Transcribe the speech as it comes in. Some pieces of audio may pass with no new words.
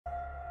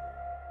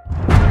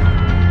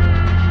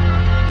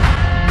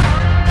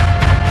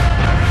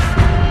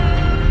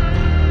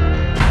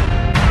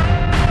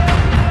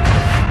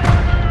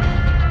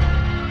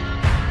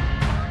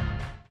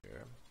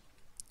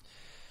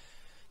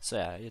So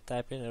yeah, you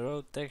type in a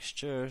road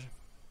texture,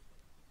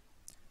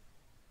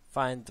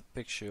 find the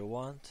picture you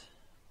want.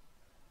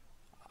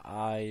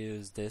 I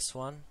use this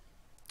one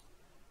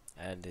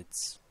and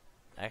it's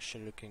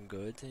actually looking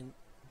good in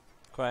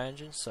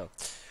CryEngine. So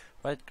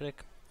right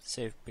click,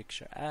 save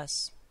picture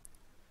as,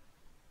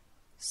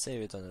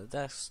 save it on the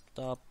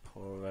desktop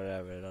or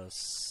wherever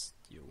else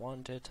you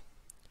want it.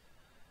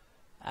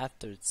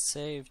 After it's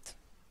saved,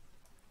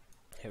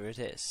 here it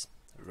is,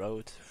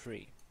 road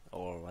 3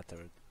 or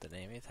whatever the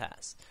name it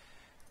has.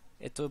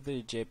 It will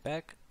be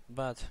JPEG,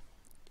 but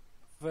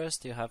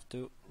first you have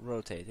to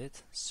rotate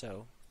it.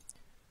 So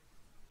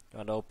you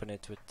want to open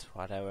it with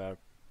whatever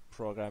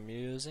program you're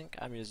using.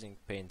 I'm using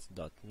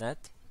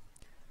paint.net,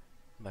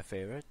 my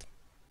favorite.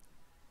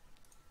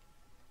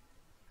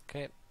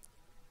 Okay,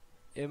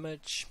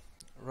 image,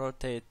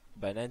 rotate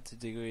by 90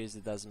 degrees,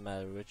 it doesn't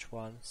matter which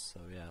one, so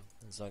yeah,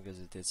 as long as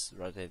it is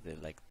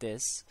rotated like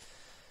this.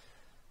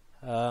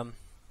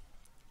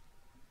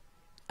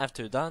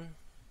 After done,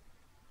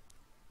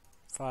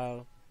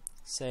 file,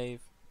 save,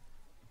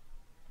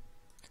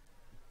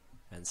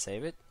 and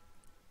save it.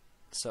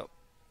 So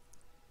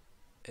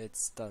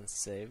it's done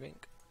saving.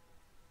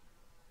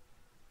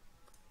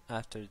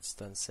 After it's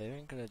done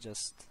saving, let's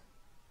just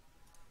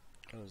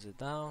close it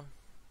down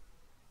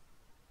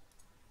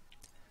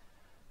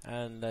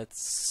and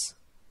let's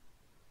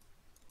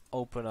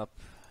open up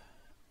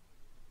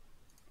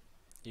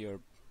your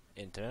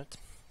internet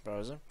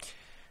browser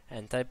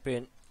and type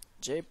in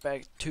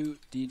JPEG to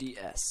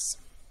DDS.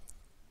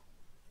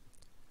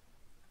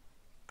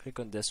 Click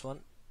on this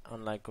one,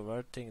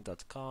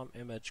 onlineconverting.com,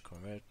 image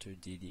convert to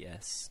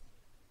DDS.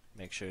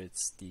 Make sure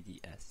it's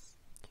DDS.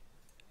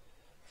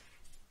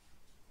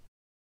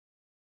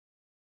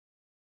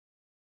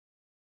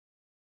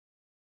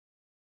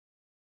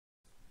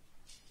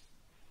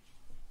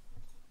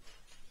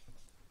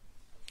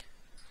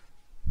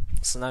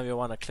 So now you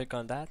want to click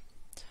on that,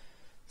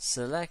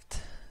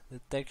 select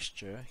the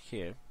texture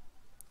here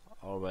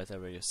or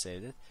whatever you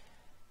saved it,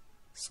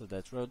 so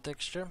that road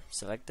texture,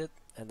 select it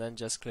and then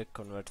just click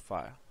convert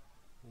file.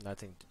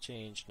 Nothing to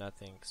change,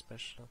 nothing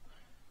special,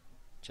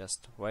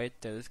 just wait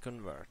till it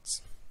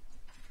converts.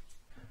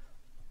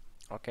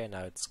 Okay,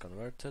 now it's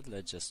converted.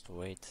 Let's just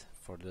wait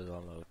for the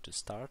download to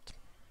start.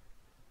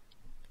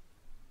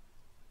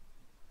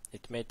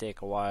 It may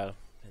take a while,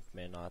 it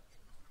may not.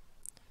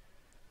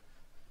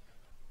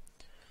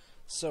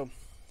 So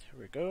here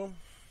we go,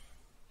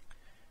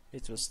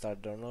 it will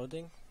start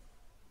downloading.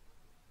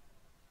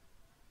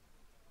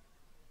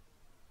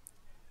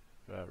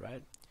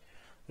 Alright,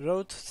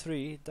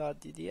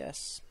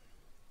 road3.dds,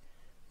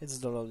 it's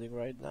downloading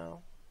right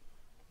now,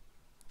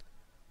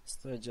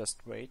 so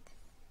just wait.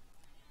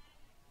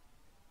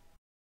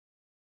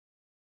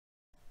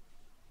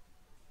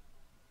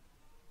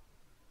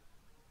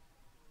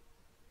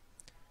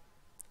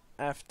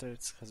 After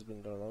it has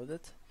been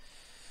downloaded,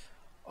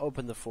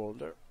 open the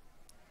folder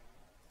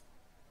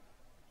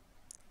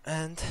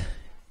and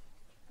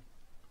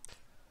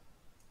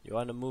you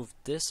want to move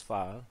this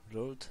file,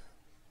 road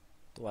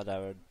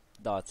whatever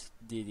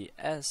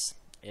 .dds,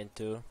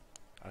 into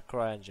a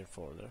CryEngine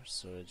folder.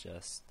 So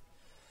just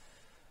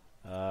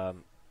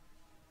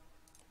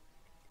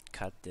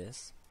cut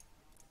this,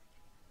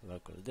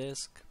 local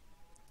disk,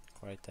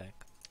 Crytek,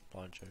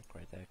 launcher,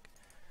 Crytek.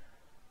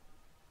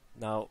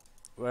 Now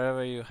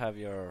wherever you have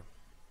your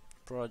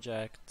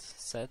project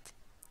set,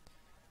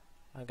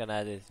 I'm gonna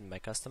add it in my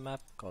custom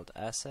app called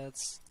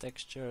assets,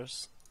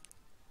 textures.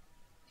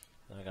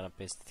 I'm gonna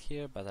paste it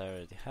here, but I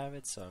already have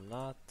it, so I'm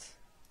not.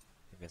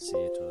 You can see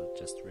it will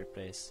just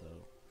replace,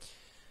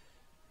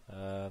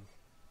 so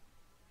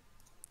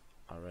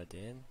already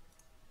in.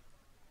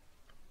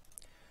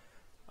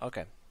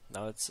 Okay,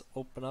 now let's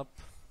open up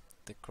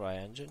the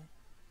CryEngine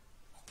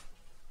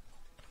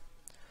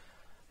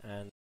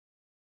and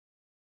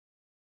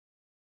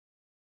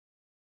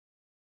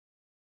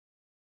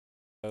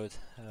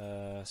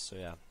so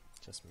yeah,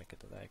 just make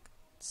it like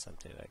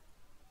something like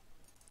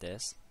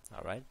this.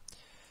 Alright,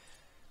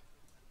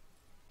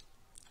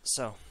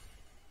 so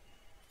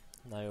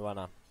now you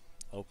wanna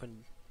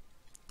open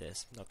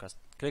this,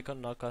 click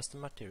on no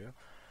custom material,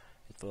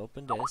 it will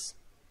open this,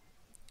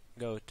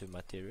 go to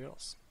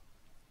materials,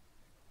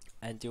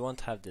 and you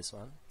won't have this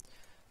one,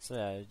 so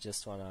yeah, you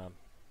just wanna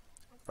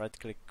right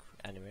click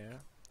anywhere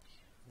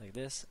like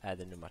this, add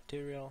a new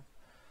material.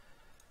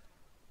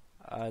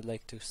 I'd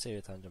like to save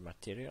it under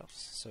materials,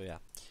 so yeah,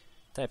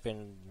 type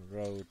in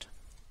road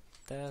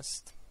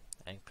test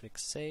and click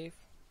save,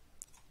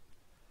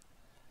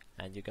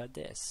 and you got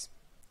this.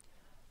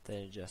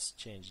 Then you just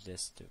change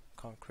this to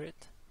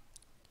concrete,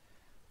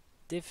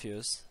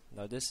 diffuse.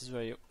 Now this is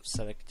where you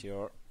select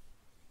your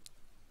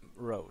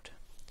road,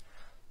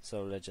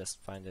 so let's just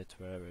find it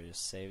wherever you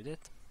saved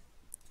it,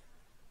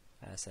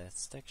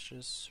 assets,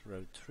 textures,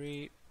 road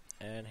 3,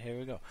 and here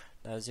we go.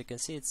 Now as you can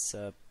see, it's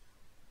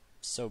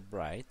so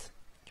bright.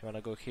 You want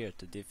to go here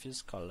to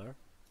diffuse color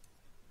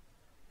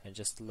and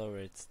just lower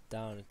it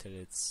down until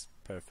it's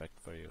perfect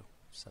for you,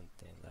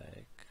 something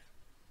like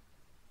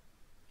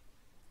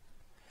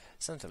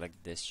Something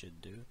like this should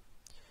do.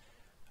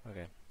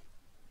 Okay,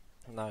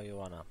 now you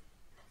wanna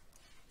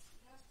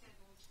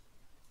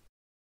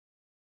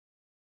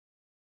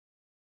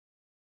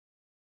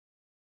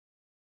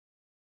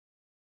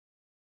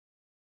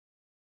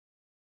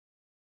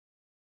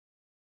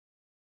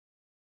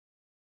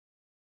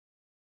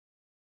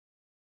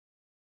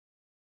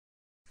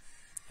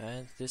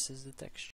and this is the texture.